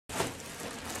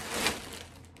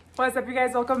What's up, you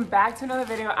guys? Welcome back to another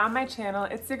video on my channel.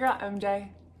 It's your girl MJ.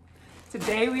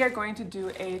 Today we are going to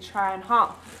do a try on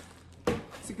haul. So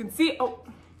you can see,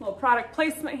 little product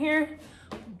placement here.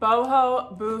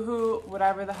 BOHO, BOOHOO,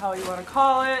 whatever the hell you want to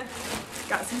call it.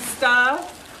 Got some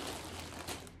stuff.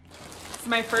 It's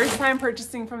my first time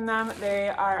purchasing from them. They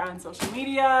are on social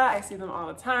media. I see them all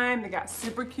the time. They got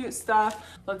super cute stuff.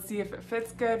 Let's see if it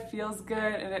fits good, feels good,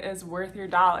 and it is worth your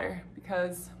dollar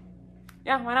because,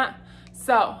 yeah, why not?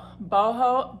 So,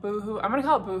 BOHO, BOOHOO. I'm gonna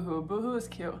call it BOOHOO. BOOHOO is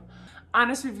cute.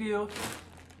 Honest review,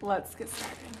 let's get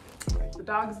started. The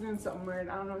dog's doing something weird.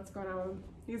 I don't know what's going on with him.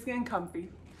 He's getting comfy.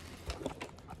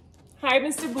 Hi,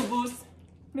 Mr. Boo-Boos.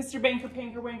 Mr. Banker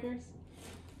Panker Wankers.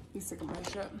 He's sick of my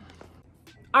shit.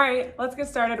 All right, let's get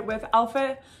started with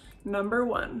outfit number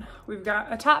one. We've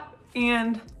got a top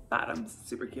and bottoms.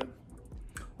 Super cute.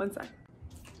 One sec.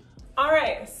 All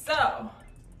right, so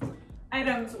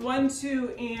items 1, 2,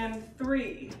 and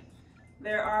 3.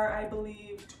 There are, I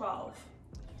believe, 12.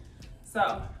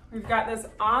 So we've got this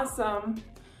awesome,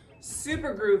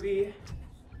 super groovy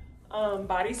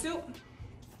bodysuit.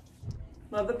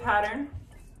 Love the pattern.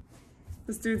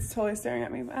 This dude's totally staring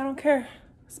at me, but I don't care.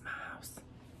 It's my house.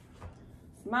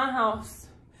 It's my house.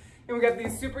 And we got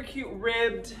these super cute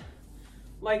ribbed,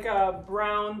 like a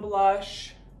brown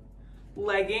blush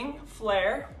legging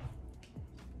flare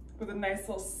with a nice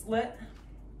little slit.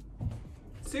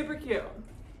 Super cute.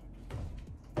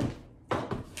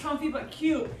 Comfy but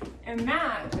cute. And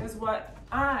that is what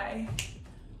I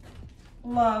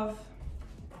love.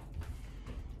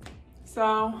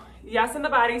 So yes, in the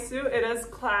bodysuit, it is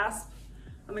clasp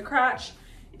on the crotch.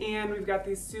 And we've got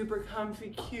these super comfy,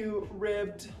 cute,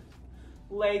 ribbed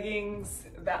leggings,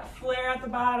 that flare at the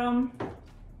bottom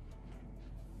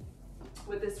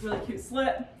with this really cute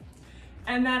slit.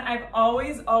 And then I've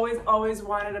always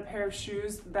wanted a pair of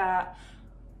shoes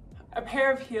a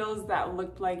pair of heels that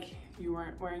looked like you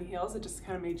weren't wearing heels. It just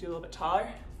kind of made you a little bit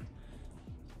taller.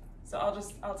 So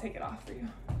I'll take it off for you.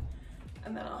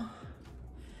 And then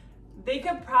they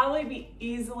could probably be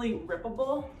easily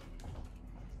rippable.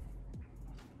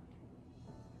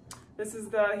 This is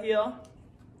the heel.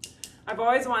 I've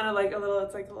always wanted like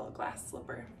it's like a little glass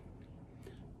slipper,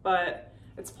 but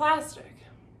it's plastic.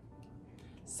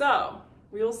 So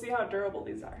we will see how durable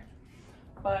these are.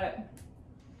 But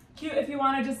cute if you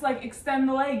want to just like extend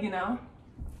the leg, you know.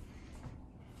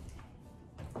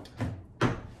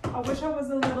 I wish I was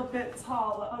a little bit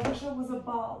taller. I wish I was a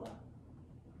baller.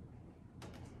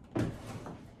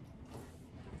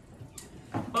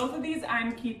 Both of these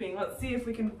I'm keeping. Let's see if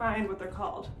we can find what they're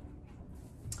called.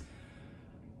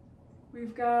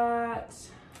 We've got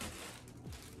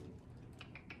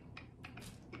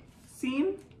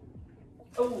seam.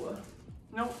 Oh,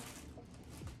 nope.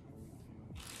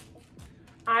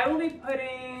 I will be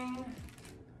putting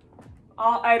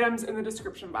all items in the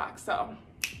description box, so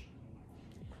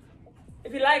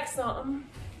if you like something,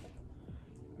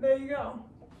 there you go.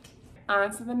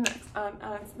 On to the next, on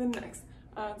to the next,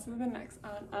 on to the next,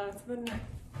 on to the next,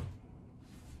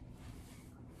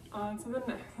 on to the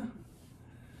next.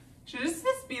 Should this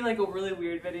be like a really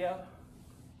weird video?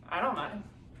 I don't mind.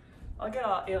 I'll get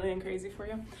all alien crazy for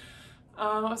you.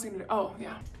 What was I gonna do? Oh,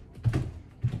 yeah.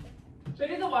 Should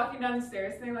I do the walking down the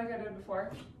stairs thing like I did before?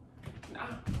 No.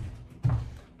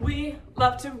 We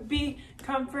love to be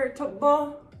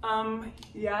comfortable.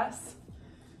 Yes.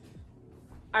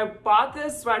 I bought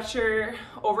this sweatshirt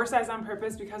oversized on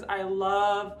purpose because I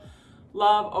love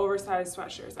oversized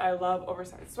sweatshirts. I love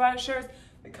oversized sweatshirts.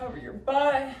 They cover your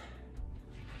butt.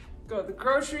 Go to the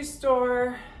grocery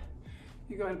store.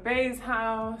 You go to Bay's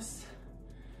house.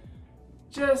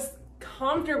 Just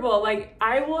comfortable. Like,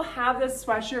 I will have this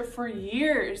sweatshirt for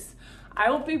years.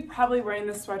 I will be probably wearing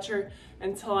this sweatshirt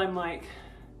until I'm like,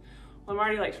 well, I'm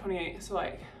already like 28, so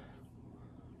like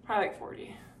probably like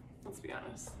 40, let's be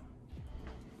honest.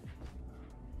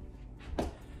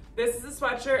 This is a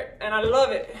sweatshirt and I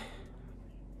love it.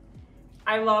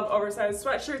 I love oversized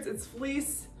sweatshirts. It's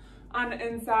fleece on the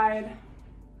inside.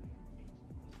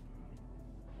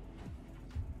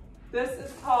 This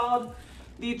is called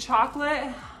the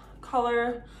chocolate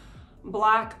color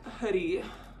black hoodie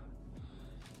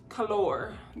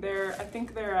color. I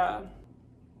think they're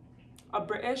a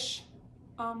British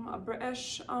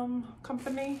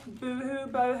company.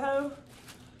 BOOHOO, BOHO.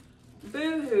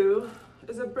 BOOHOO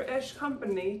is a British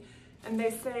company, and they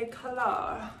say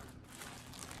color.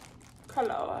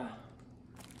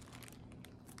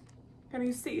 Can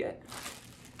you see it?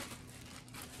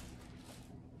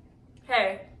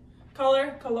 Hey.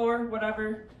 Color,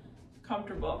 whatever,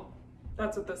 comfortable.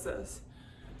 That's what this is.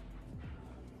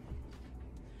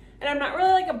 And I'm not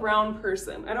really like a brown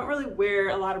person. I don't really wear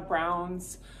a lot of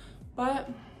browns, but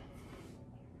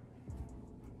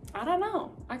I don't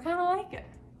know. I kind of like it.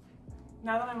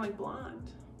 Now that I'm like blonde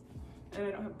and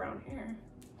I don't have brown hair.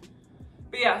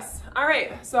 But yes, all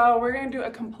right. So we're gonna do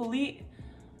a complete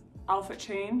outfit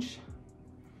change.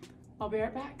 I'll be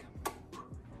right back.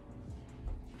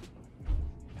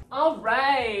 All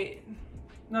right,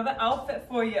 another outfit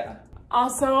for you.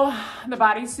 Also, the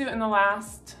bodysuit in the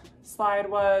last slide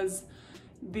was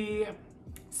the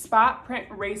spot print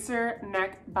racer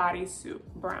neck bodysuit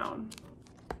brown.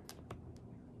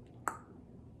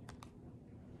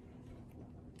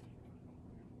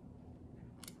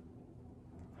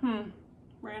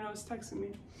 Rano's texting me.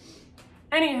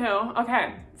 Anywho,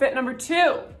 okay, fit number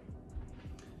 2.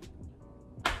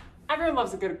 Everyone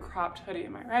loves a good cropped hoodie,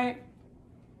 am I right?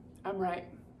 I'm right.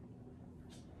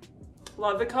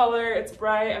 Love the color, it's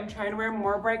bright. I'm trying to wear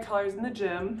more bright colors in the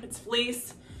gym. It's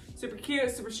fleece, super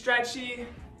cute, super stretchy,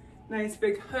 nice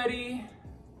big hoodie.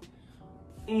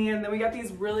 And then we got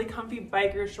these really comfy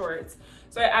biker shorts.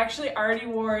 So I actually already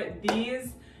wore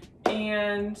these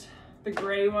and the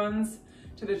gray ones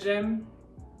to the gym,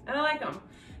 and I like them.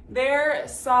 They're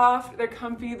soft, they're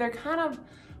comfy, they're kind of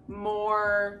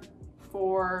more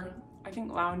for, I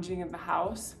think, lounging in the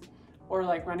house or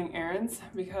like running errands,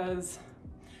 because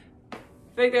I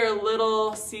feel like they're a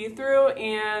little see-through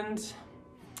and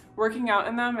working out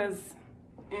in them is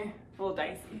a little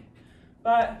dicey.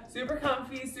 But super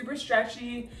comfy, super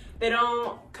stretchy. They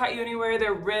don't cut you anywhere,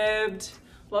 they're ribbed.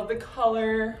 Love the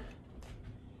color.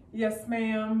 Yes,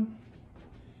 ma'am.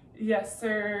 Yes,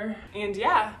 sir. And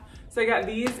yeah, so I got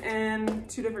these in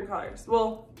 2 different colors.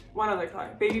 Well, one other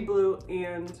color, baby blue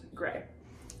and gray.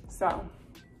 So,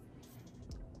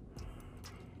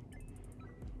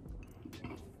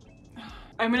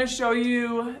 I'm gonna show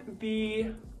you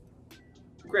the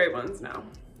gray ones now.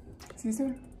 See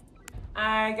soon?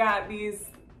 I got these,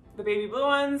 the baby blue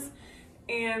ones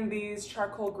and these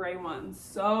charcoal gray ones.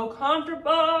 So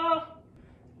comfortable.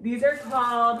 These are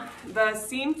called the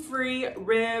seam-free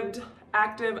ribbed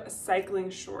active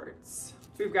cycling shorts.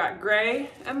 We've got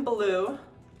gray and blue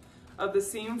of the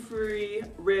seam-free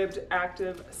ribbed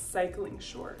active cycling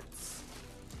shorts.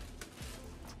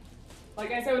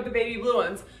 Like I said with the baby blue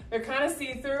ones, they're kind of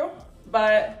see-through,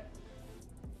 but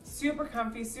super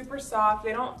comfy, super soft.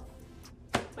 They don't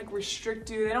like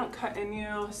restrict you, they don't cut in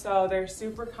you, so they're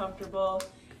super comfortable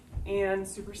and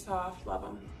super soft. Love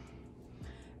them.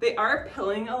 They are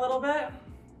pilling a little bit,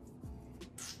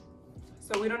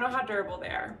 so we don't know how durable they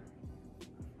are.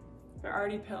 They're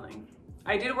already pilling.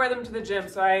 I did wear them to the gym,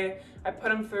 so I put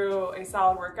them through a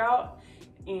solid workout,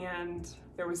 and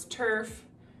there was turf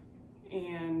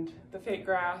and the fake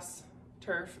grass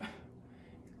turf,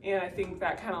 and I think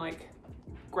that kind of like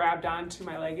grabbed onto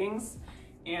my leggings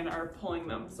and are pulling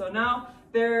them. So now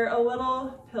they're a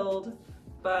little pilled,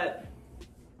 but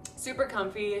super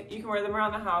comfy. You can wear them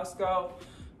around the house, go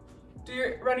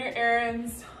run your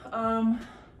errands.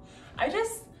 I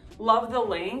just love the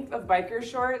length of biker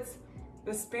shorts.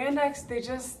 The spandex, they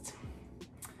just,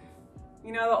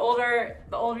 you know, the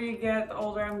older you get, the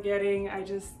older I'm getting. I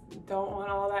just don't want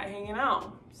all that hanging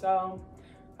out. So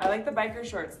I like the biker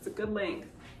shorts. It's a good length.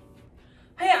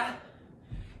 Yeah.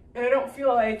 And I don't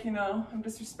feel like, you know, I'm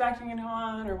disrespecting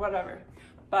anyone or whatever.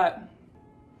 But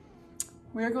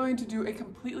we're going to do a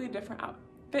completely different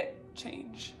outfit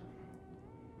change.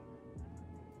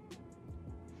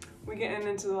 We're getting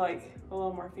into like a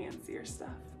little more fancier stuff.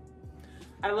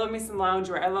 I love me some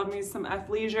loungewear. I love me some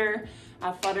athleisure,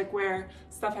 athletic wear,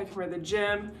 stuff I can wear at the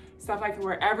gym, stuff I can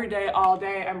wear every day, all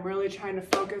day. I'm really trying to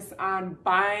focus on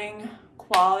buying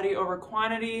quality over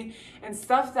quantity and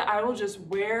stuff that I will just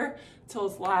wear till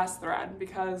its last thread,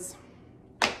 because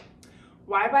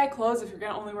why buy clothes if you're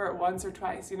gonna only wear it once or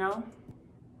twice, you know?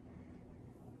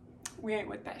 We ain't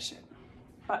with that shit.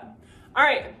 But, all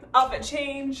right, outfit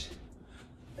change.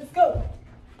 Let's go.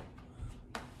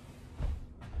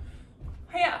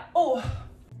 Yeah, oh.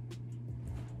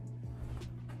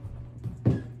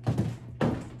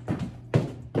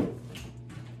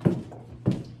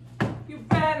 You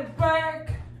better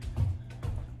work.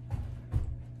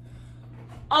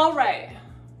 All right.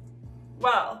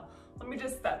 Well, let me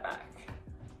just step back.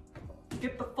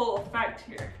 Get the full effect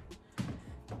here.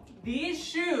 These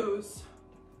shoes,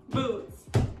 boots,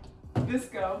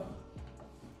 disco.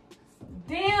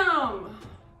 Damn.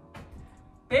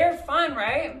 They're fun,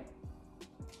 right?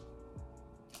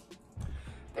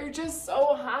 They're just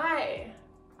so high.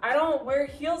 I don't wear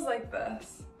heels like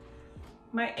this.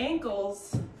 My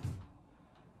ankles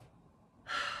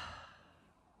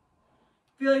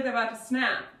feel like they're about to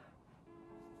snap.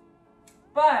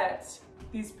 But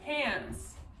these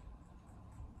pants,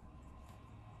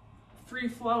 free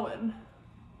flowing.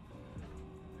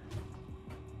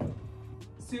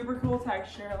 Super cool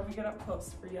texture. Let me get up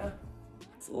close for you.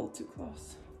 It's a little too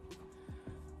close.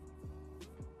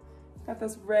 Got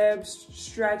this ribbed,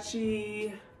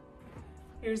 stretchy.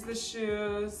 Here's the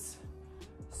shoes.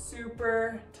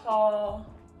 Super tall.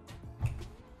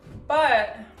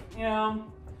 But, you know,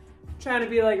 trying to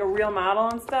be like a real model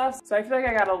and stuff. So I feel like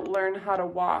I gotta learn how to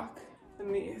walk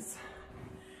in these.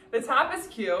 The top is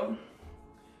cute.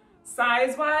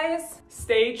 Size-wise,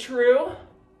 stay true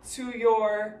to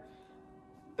your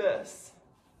this.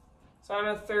 So I'm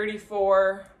a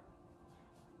 34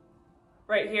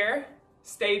 right here.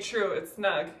 Stay true, it's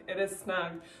snug. It is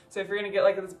snug. So if you're gonna get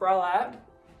like this bralette,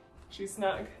 she's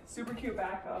snug. Super cute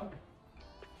back though.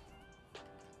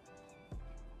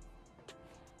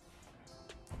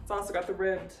 It's also got the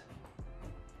ribbed.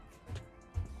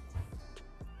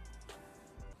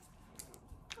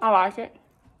 I like it.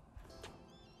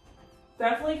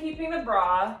 Definitely keeping the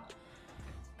bra.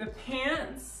 The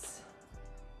pants,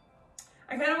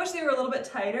 I kind of wish they were a little bit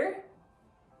tighter.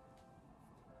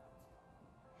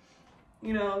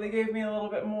 You know, they gave me a little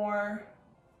bit more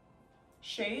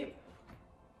shape.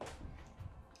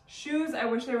 Shoes, I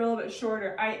wish they were a little bit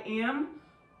shorter. See,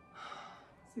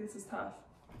 this is tough.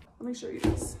 Let me show you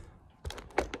this.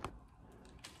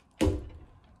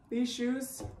 These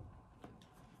shoes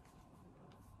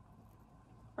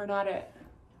are not it.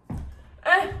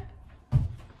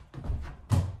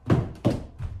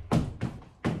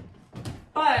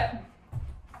 But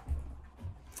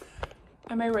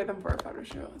I may wear them for a photo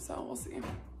shoot, so we'll see.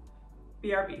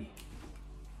 BRB.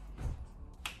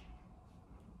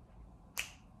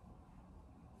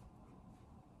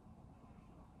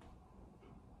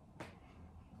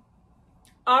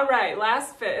 All right,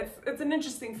 last fit. It's an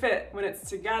interesting fit when it's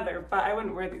together, but I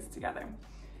wouldn't wear these together.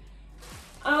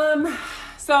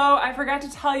 So I forgot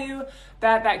to tell you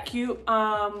that that cute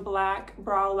black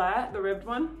bralette, the ribbed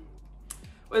one,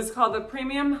 was called the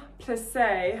Premium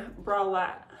Plisse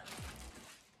Bralette.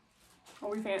 Oh,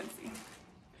 we fancy.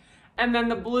 And then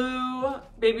the blue,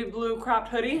 baby blue cropped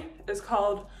hoodie is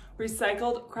called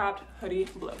Recycled Cropped Hoodie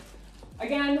Blue.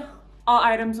 Again, all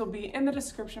items will be in the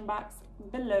description box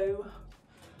below.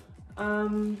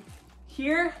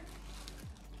 Here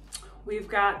we've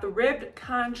got the ribbed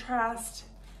contrast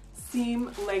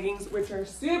seam leggings, which are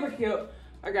super cute.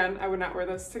 Again, I would not wear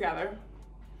this together,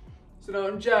 so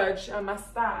don't judge on my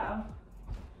style.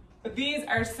 But these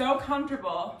are so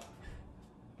comfortable.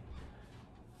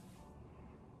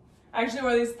 I actually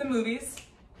wore these to the movies.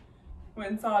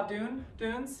 Went and saw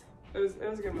Dunes. It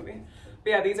was a good movie. But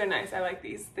yeah, these are nice. I like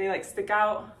these. They like stick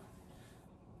out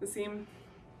the seam.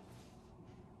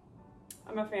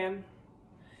 I'm a fan.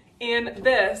 And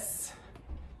this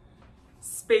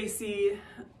spacey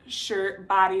shirt,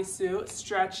 bodysuit,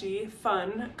 stretchy,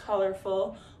 fun,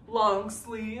 colorful, long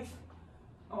sleeve.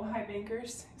 Oh, hi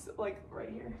bankers. Is it like right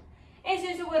here? It's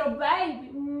just a little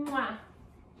baby. Mwah.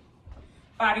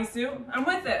 Bodysuit. I'm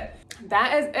with it.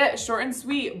 That is it. Short and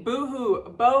sweet.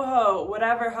 Boohoo, boho,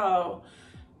 whatever ho.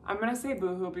 I'm gonna say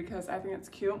boohoo because I think it's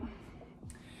cute.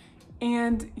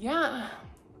 And yeah,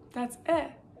 that's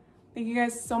it. Thank you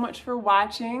guys so much for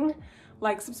watching.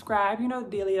 Like, subscribe, you know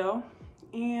the dealio.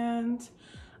 And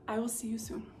I will see you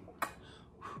soon.